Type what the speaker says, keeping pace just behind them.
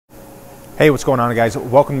Hey, what's going on, guys?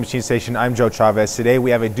 Welcome to MachineStation. I'm Joe Chavez. Today we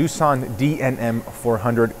have a Doosan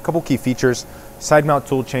DNM-400. Couple key features: side mount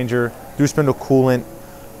tool changer, Thru Spindle Coolant,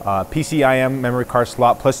 PCMCIA memory card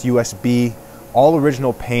slot plus USB, all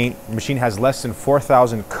original paint. The machine has less than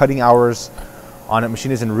 4,000 cutting hours on it. The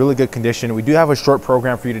machine is in really good condition. We do have a short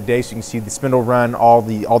program for you today, so you can see the spindle run, all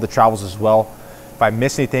the travels as well. If I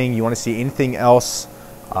miss anything, you want to see anything else,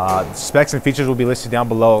 specs and features will be listed down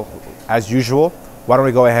below as usual. Why don't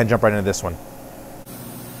we go ahead and jump right into this one?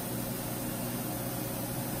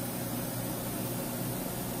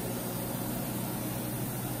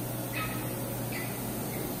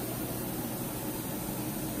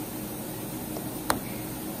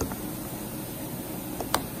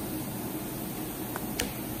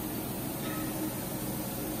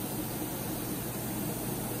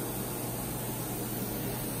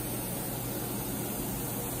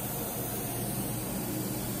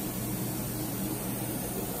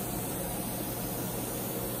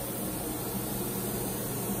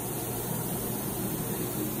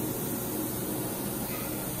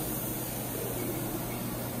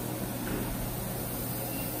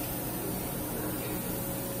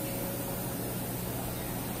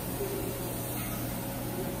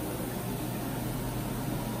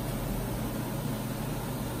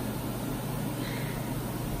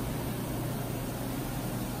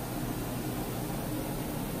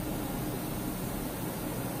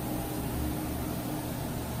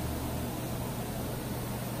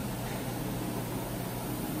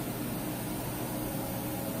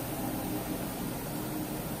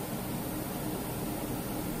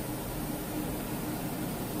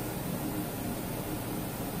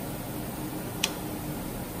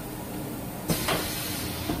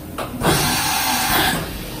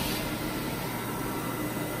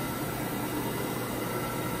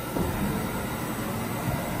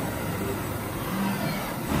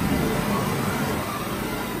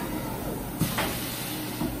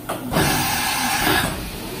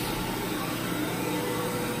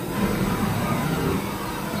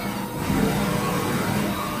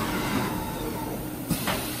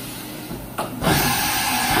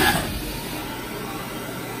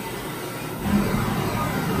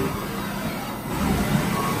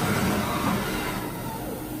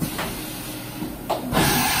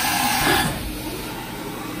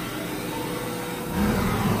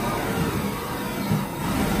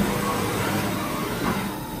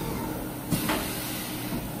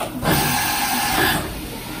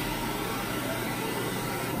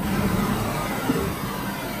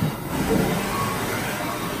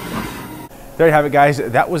 There you have it, guys.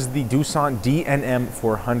 That was the Doosan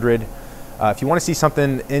DNM-400. If you want to see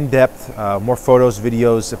something in depth, more photos,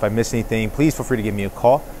 videos, if I missed anything, please feel free to give me a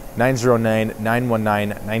call,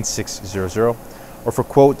 909-919-9600. Or for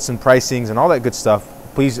quotes and pricings and all that good stuff,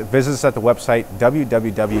 please visit us at the website,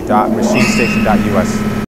 www.machinestation.us.